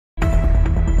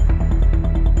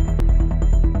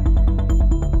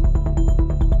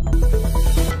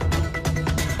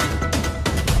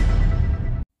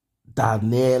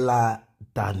Daniela,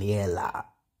 Daniela.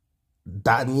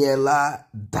 Daniela,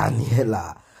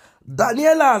 Daniela.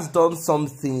 Daniela has done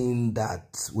something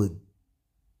that would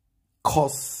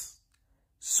cause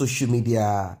social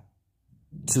media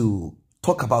to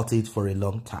talk about it for a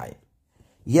long time.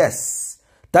 Yes,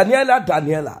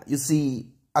 Daniela. You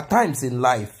see, at times in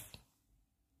life,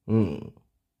 you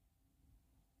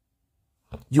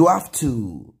have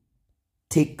to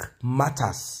take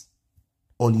matters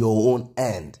on your own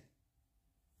end.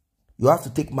 You have to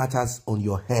take matters on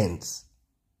your hands.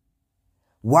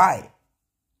 Why?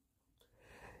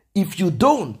 If you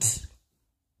don't,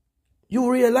 you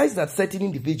will realize that certain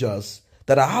individuals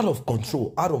that are out of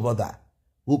control, out of order,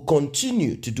 will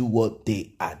continue to do what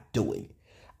they are doing.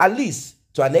 At least,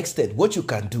 to an extent, what you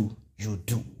can do, you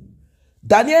do.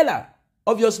 Daniela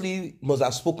obviously must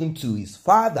have spoken to his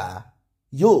father,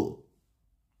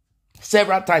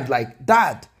 several times, like,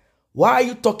 Dad, why are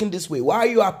you talking this way? Why are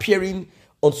you appearing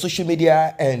on social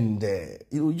media and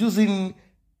using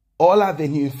all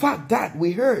avenue? In fact, Dad,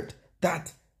 we heard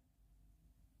that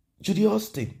Judy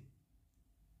Austin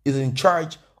is in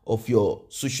charge of your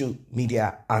social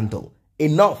media handle.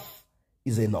 Enough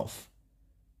is enough.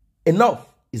 Enough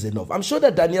is enough. I'm sure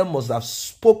that Danielle must have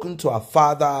spoken to her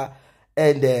father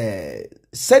and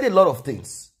said a lot of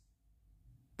things.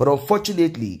 But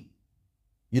unfortunately,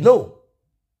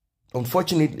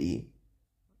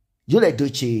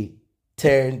 Edochie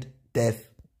turned deaf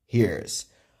ears.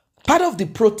 Part of the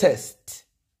protest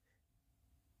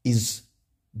is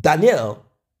Danielle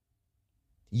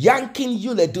yanking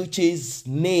Edochie's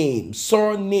name,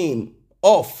 surname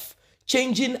off,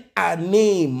 changing her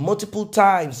name multiple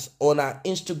times on her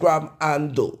Instagram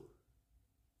handle.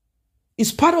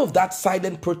 It's part of that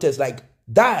silent protest, like,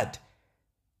 Dad,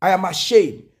 I am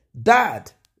ashamed.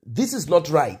 Dad, this is not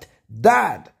right.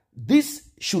 Dad, this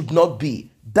should not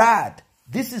be. Dad,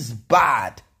 this is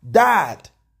bad. Dad.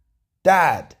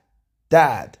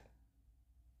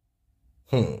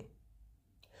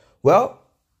 Well,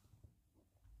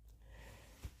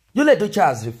 Edochie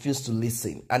has refused to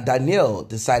listen, and Danielle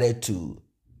decided to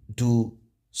do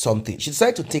something. She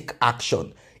decided to take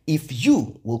action. If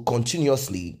you will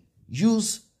continuously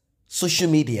use social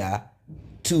media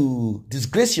to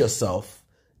disgrace yourself,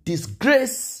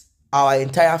 disgrace our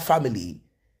entire family,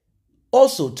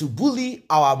 also to bully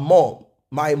our mom,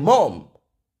 my mom,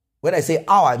 when I say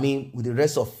our, I mean with the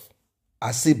rest of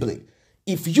our sibling.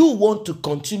 If you want to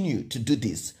continue to do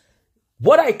this,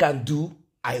 what I can do,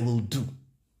 I will do.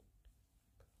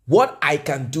 What I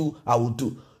can do, I will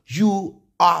do. You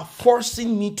are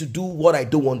forcing me to do what I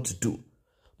don't want to do.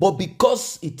 But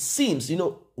because it seems,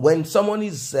 when someone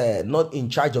is not in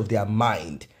charge of their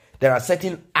mind, there are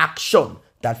certain action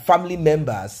that family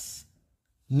members,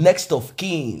 next of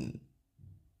kin,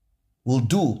 will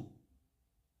do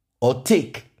or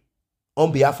take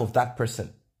on behalf of that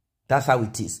person. That's how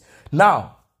it is.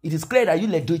 Now, it is clear that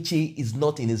Edochie is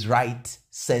not in his right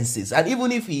senses. And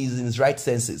even if he is in his right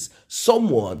senses,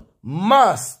 someone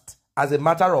must, as a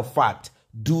matter of fact,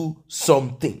 do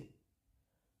something.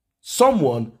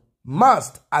 Someone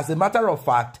must, as a matter of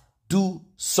fact, do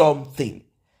something.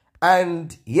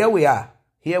 And here we are.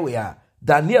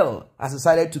 Danielle has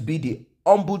decided to be the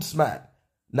ombudsman.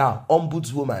 Now,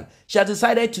 ombudswoman. She has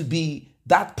decided to be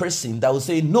that person that will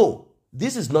say, no,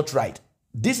 this is not right.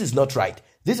 This is not right.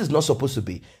 This is not supposed to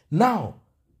be. Now,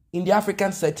 in the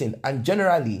African setting, and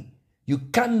generally, you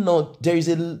cannot, there is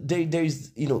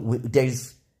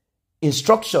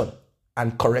instruction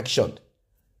and correction.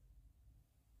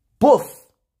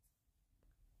 Both,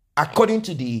 according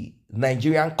to the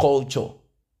Nigerian culture,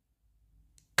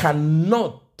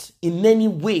 cannot in any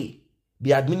way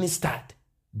be administered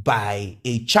by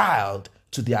a child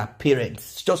to their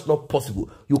parents. It's just not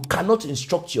possible. You cannot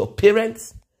instruct your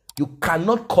parents. You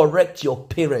cannot correct your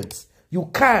parents. You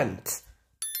can't.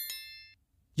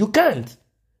 You can't.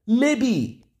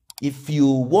 Maybe if you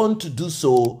want to do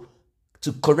so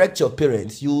to correct your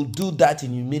parents, you'll do that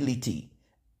in humility.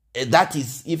 That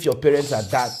is, if your parents are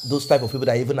those type of people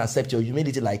that even accept your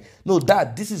humility, like, no,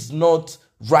 Dad, this is not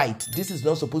right. This is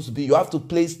not supposed to be. You have to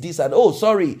place this and, oh,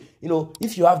 sorry.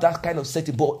 If you have that kind of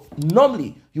setting, but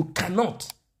normally you cannot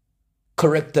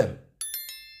correct them.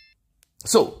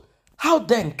 So, how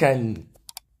then can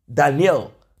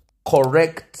Danielle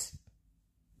correct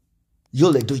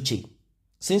Edochie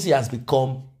since he has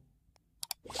become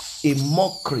a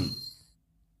mockery?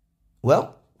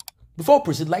 Well, before we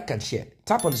proceed, like and share.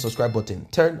 Tap on the subscribe button.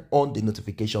 Turn on the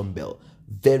notification bell.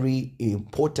 Very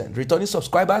important. Returning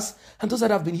subscribers and those that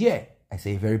have been here, I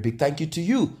say a very big thank you to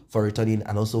you for returning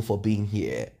and also for being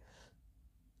here.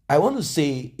 I want to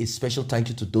say a special thank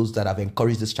you to those that have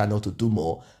encouraged this channel to do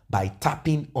more by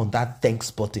tapping on that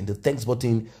thanks button, the thanks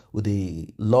button with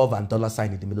the love and dollar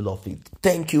sign in the middle of it.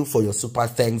 Thank you for your super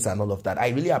thanks and all of that. I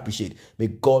really appreciate it. May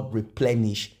God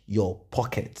replenish your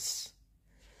pockets.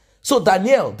 So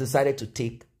Danielle decided to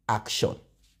take action.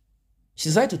 She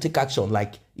decided to take action.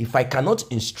 Like, if I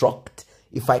cannot instruct,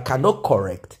 if I cannot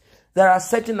correct, there are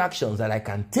certain actions that I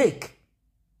can take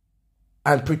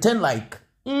and pretend like,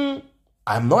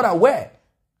 I'm not aware.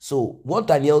 So what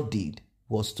Danielle did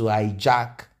was to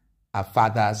hijack her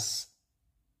father's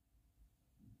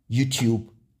YouTube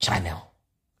channel.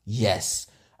 Yes,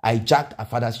 hijacked her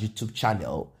father's YouTube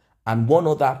channel and one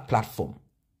other platform.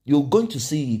 You're going to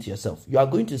see it yourself. You are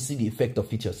going to see the effect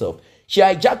of it yourself. She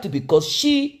hijacked it because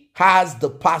she has the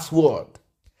password.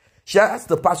 She has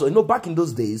the password. You know, back in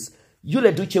those days,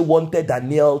 Edochie wanted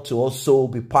Danielle to also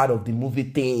be part of the movie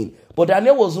thing, but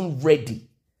Danielle wasn't ready.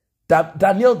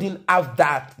 Danielle didn't have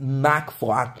that knack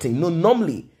for acting. No,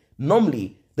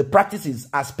 normally the practice is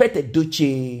as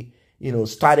Edochie,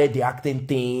 started the acting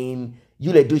thing,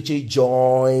 Edochie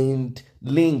joined,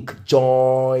 Link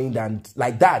joined, and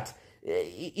like that.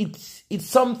 It's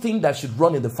something that should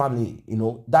run in the family.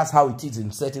 That's how it is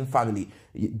in certain family.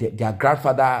 Their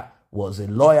grandfather was a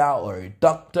lawyer or a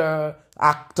doctor,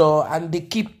 actor, and they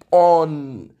keep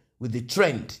on with the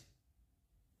trend.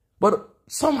 But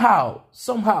somehow,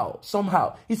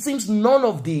 it seems none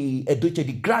of the Edochie,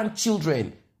 the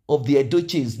grandchildren of the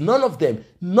Edochies, none of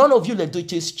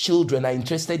Edochie's children are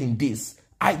interested in this.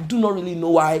 I do not really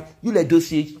know why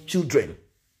Edochie's children,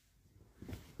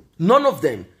 none of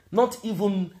them, not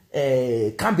even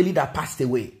Can't passed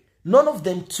away. None of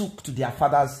them took to their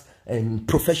father's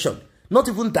profession. Not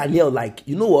even Danielle, like,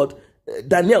 you know what?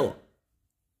 Danielle,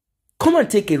 come and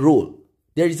take a role.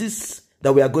 There is this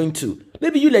that we are going to.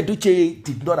 Maybe Edochie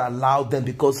did not allow them,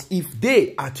 because if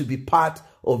they are to be part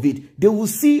of it, they will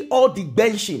see all the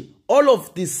benching, all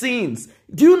of the scenes.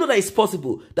 Do you know that it's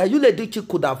possible that Edochie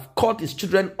could have cut his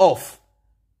children off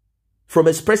from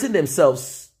expressing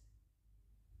themselves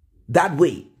that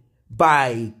way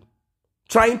by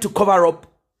trying to cover up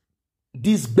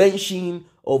this benching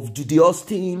of Judy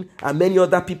Austin and many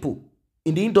other people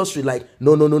in the industry? Like,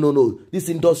 no, this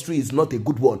industry is not a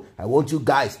good one. I want you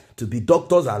guys to be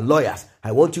doctors and lawyers.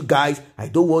 I want you guys, I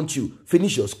don't want you,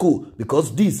 finish your school,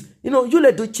 because this,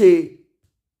 Edochie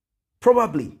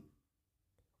probably,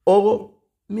 or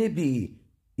maybe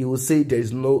he will say there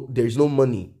is no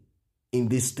money in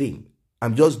this thing.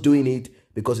 I'm just doing it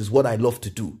because it's what I love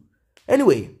to do.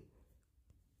 Anyway,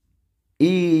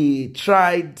 he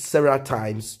tried several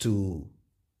times to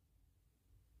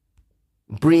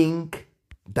bring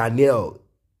Danielle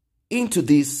into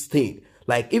this thing.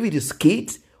 Like, if it is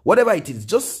kids, whatever it is,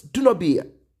 just do not be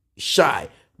shy.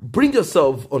 Bring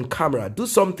yourself on camera. Do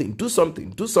something.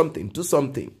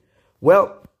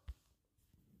 Well.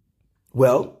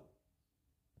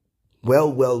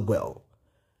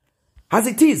 As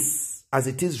it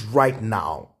is right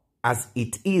now,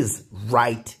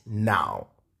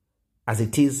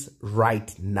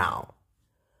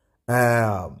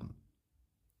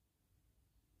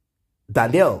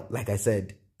 Danielle, like I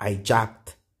said,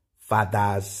 hijacked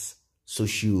father's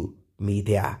social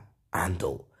media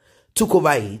handle, took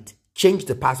over it, changed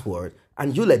the password,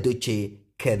 and Edochie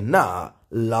cannot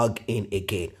log in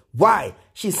again. Why?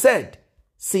 She said,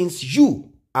 since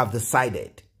you have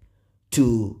decided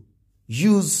to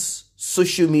use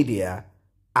social media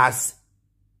as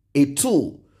a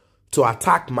tool to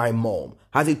attack my mom,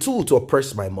 as a tool to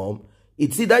oppress my mom,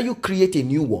 it's either you create a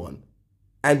new one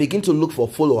and begin to look for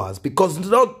followers, because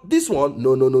not this one,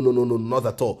 no, not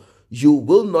at all. You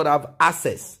will not have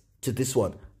access to this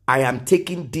one. I am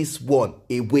taking this one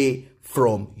away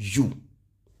from you.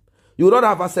 You will not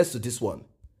have access to this one.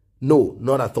 No,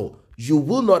 not at all. You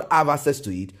will not have access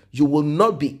to it. You will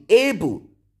not be able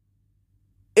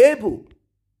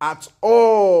at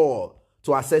all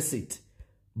to access it.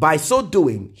 By so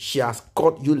doing, she has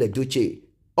cut Edochie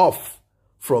off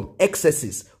from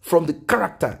excesses, from the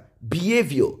character,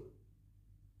 behavior.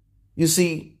 You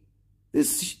see,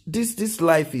 this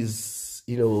life is,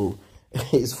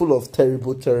 is full of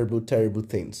terrible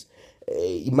things.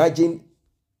 Imagine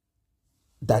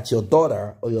that your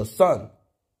daughter or your son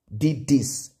did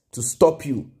this to stop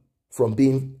you from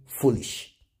being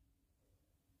foolish.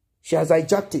 She has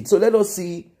hijacked it. So let us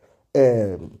see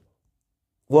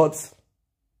what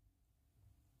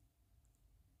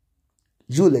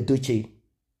Edochie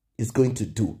is going to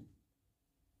do.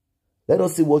 Let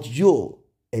us see what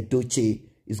Edochie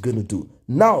is going to do.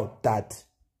 Now that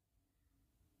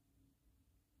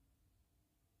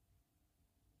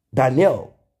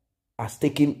Danielle has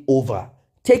taken over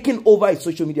taking over his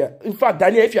social media. In fact,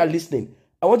 Danielle, if you are listening,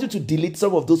 I want you to delete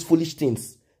some of those foolish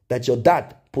things that your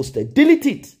dad posted. Delete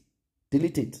it.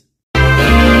 Delete it.